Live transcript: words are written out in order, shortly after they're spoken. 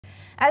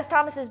As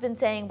Thomas has been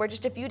saying, we're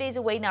just a few days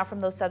away now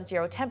from those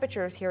sub-zero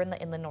temperatures here in the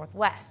inland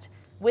Northwest.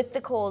 With the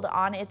cold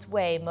on its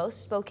way,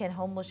 most Spokane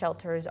homeless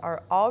shelters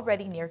are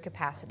already near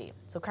capacity.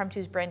 So KREM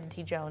 2's Brandon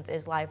T. Jones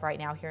is live right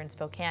now here in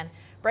Spokane.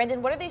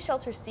 Brandon, what are these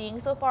shelters seeing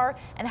so far,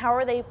 and how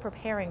are they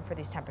preparing for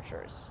these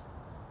temperatures?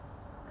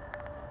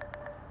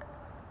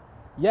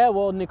 Yeah,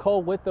 well,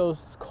 Nicole, with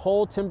those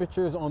cold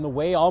temperatures on the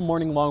way all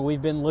morning long,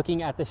 we've been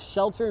looking at the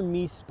Shelter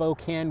Me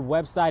Spokane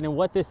website. And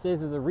what this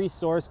is a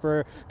resource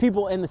for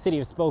people in the city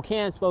of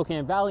Spokane,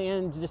 Spokane Valley,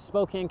 and just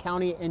Spokane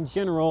County in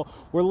general.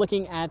 We're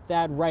looking at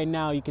that right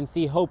now. You can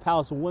see Hope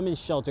House Women's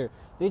Shelter.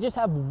 They just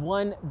have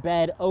one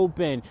bed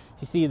open.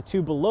 You see the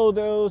two below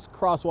those,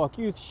 Crosswalk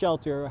Youth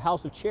Shelter,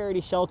 House of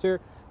Charity Shelter,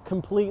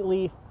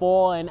 completely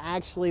full. And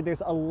actually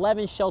there's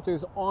 11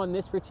 shelters on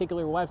this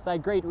particular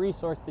website. Great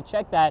resource to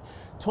check that.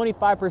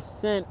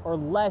 25% or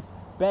less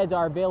beds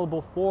are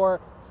available for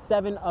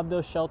 7 of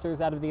those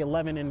shelters out of the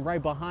 11. And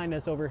right behind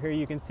us over here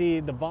you can see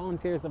the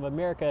Volunteers of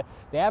America.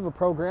 They have a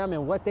program,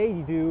 and what they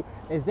do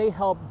is they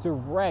help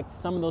direct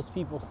some of those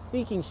people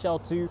seeking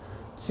shelter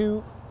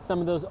to some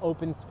of those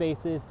open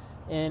spaces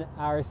in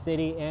our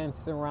city and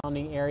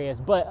surrounding areas.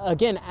 But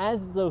again,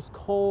 as those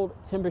cold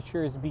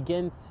temperatures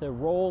begin to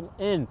roll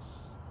in,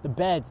 the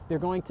beds, they're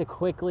going to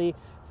quickly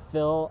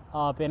fill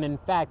up. And in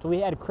fact, we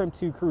had a KREM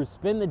 2 crew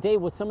spend the day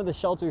with some of the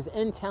shelters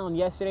in town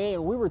yesterday,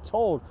 and we were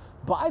told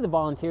by the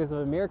Volunteers of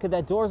America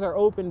that doors are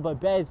open,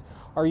 but beds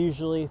are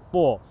usually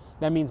full.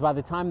 That means by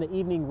the time the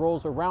evening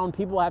rolls around,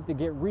 people have to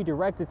get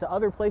redirected to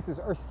other places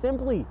or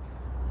simply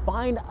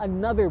find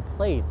another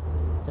place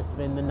to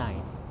spend the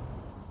night.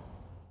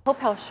 Hope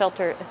House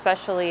Shelter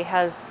especially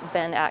has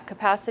been at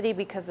capacity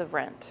because of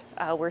rent.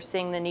 We're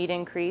seeing the need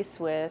increase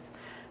with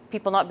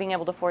people not being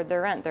able to afford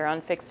their rent. They're on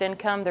fixed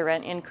income, their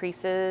rent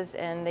increases,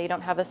 and they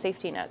don't have a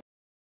safety net.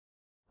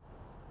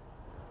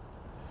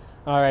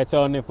 All right,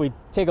 so and if we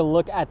take a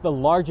look at the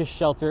largest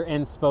shelter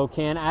in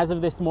Spokane, as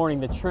of this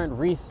morning, the Trent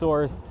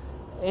Resource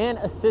and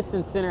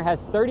Assistance Center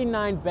has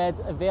 39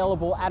 beds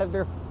available out of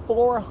their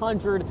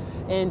 400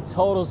 in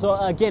total. So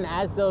again,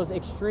 as those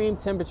extreme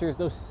temperatures,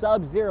 those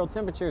sub-zero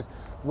temperatures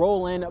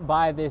roll in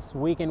by this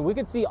weekend, we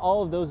could see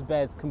all of those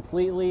beds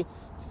completely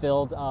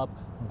filled up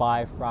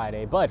by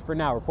Friday. But for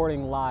now,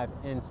 reporting live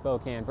in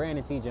Spokane,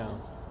 Brandon T.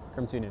 Jones,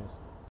 KREM 2 News.